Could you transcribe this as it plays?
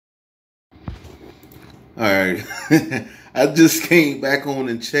right. I just came back on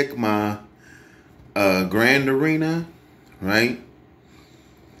and checked my Grand Arena, right?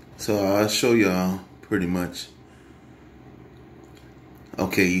 So I'll show y'all pretty much.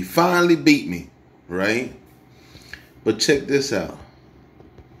 Okay, he finally beat me, right? But check this out.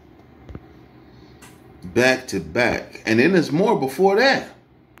 Back to back. And then there's more before that.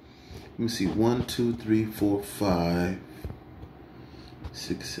 Let me see. 1, 2, 3, 4, 5,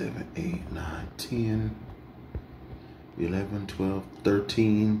 6, 7, 8, 9, 10, 11, 12,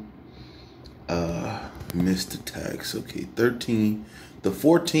 13. Missed attacks. Okay, 13. The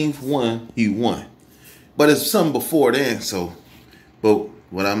 14th one, he won. But it's something before then, so. But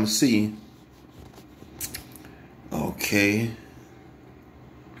what I'm gonna see. Okay.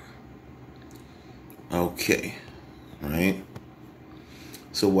 Okay. Right.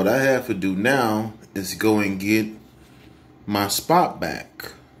 So what I have to do now is go and get my spot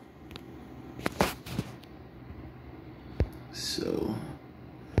back. So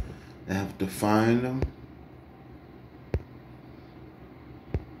I have to find them.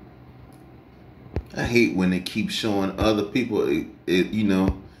 I hate when they keep showing other people, you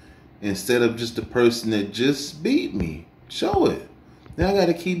know, instead of just the person that just beat me. Show it. Now I got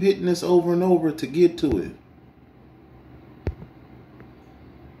to keep hitting this over and over to get to it.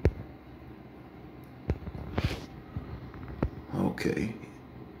 Okay.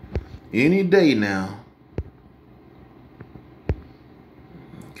 Any day now.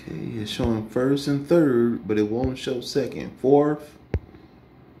 Okay, it's showing first and third, but it won't show second. Fourth.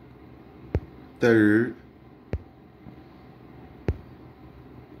 Third.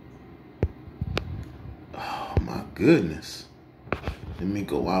 Oh my goodness. Let me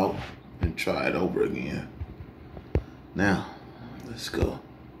go out and try it over again. Now, let's go.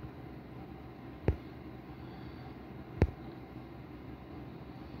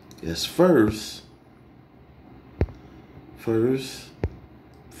 It's first,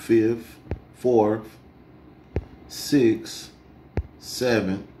 fifth, fourth, sixth,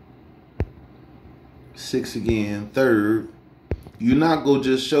 seventh, six again, third. You're not gonna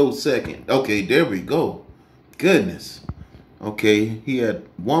just show second. Okay, there we go. Goodness. Okay, he had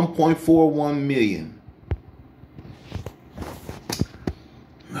 1.41 million.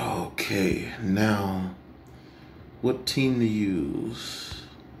 Okay, now what team to use?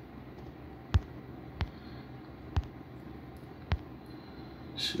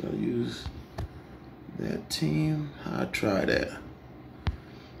 Should I use that team? I'll try that.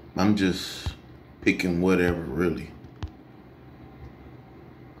 I'm just picking whatever, really.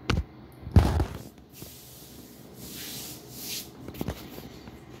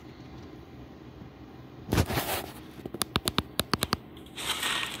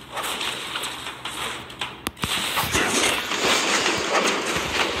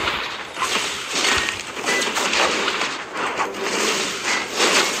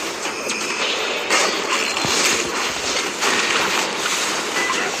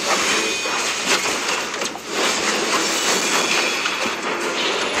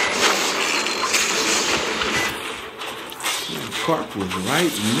 Clark was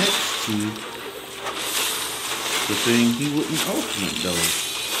right next to the thing he wouldn't ultimate though.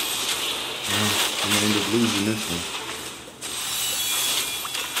 Well, I'm gonna end up losing this one.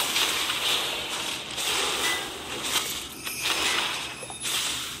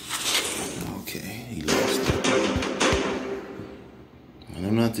 Okay, he lost it. I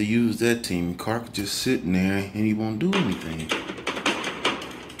don't have to use that team. Clark just sitting there and he won't do anything.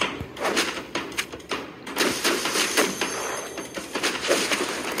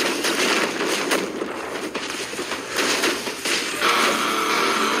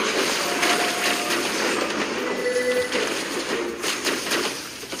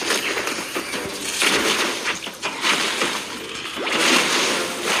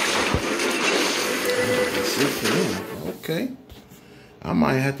 Okay, I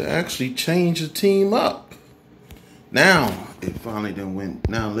might have to actually change the team up. Now, it finally done went.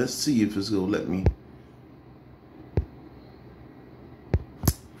 Now, let's see if it's going to let me.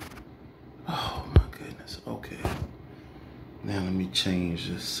 Oh, my goodness. Okay. Now, let me change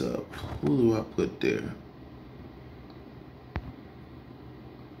this up. Who do I put there?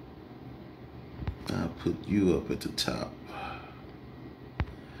 I'll put you up at the top.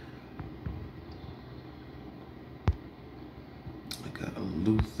 Got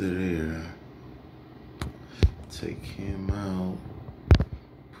Luther there. Take him out.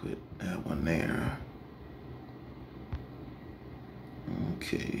 Put that one there.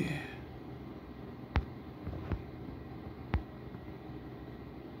 Okay.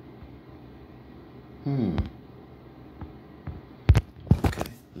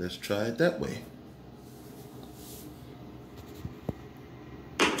 Okay, let's try it that way.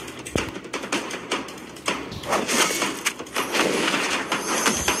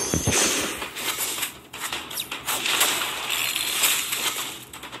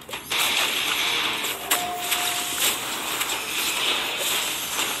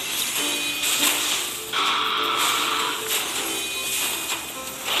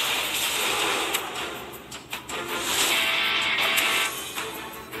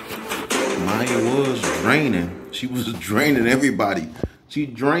 Nia was draining. She was draining everybody. She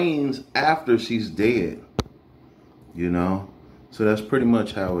drains after she's dead. You know? So that's pretty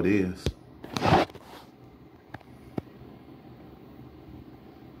much how it is.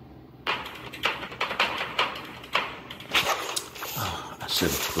 Oh, I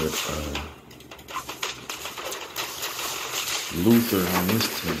should have put Luther on this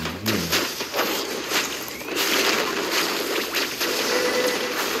team here.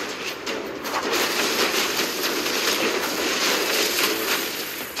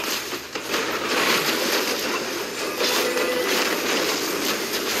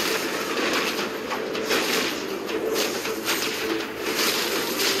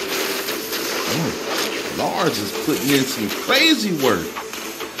 Lars is putting in some crazy work.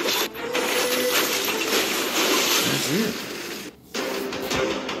 That's it.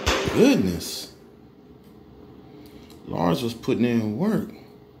 Goodness. Lars was putting in work.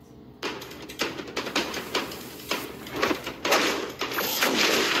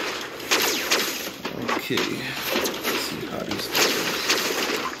 Okay. Let's see how this goes.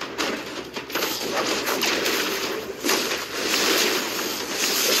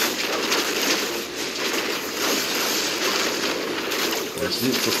 That's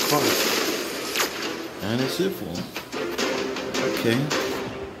it for Clark. And that's it for him. Okay.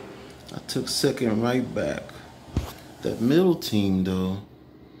 I took second right back. That middle team, though,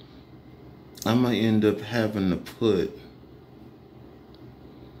 I might end up having to put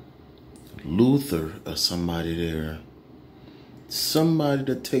Luther or somebody there. Somebody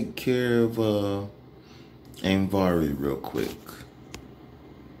to take care of Angvari real quick.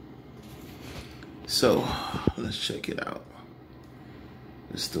 So, let's check it out.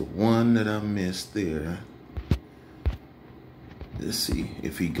 It's the one that I missed there. Let's see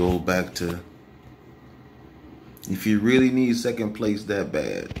if he go back to, if you really need second place that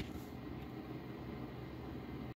bad.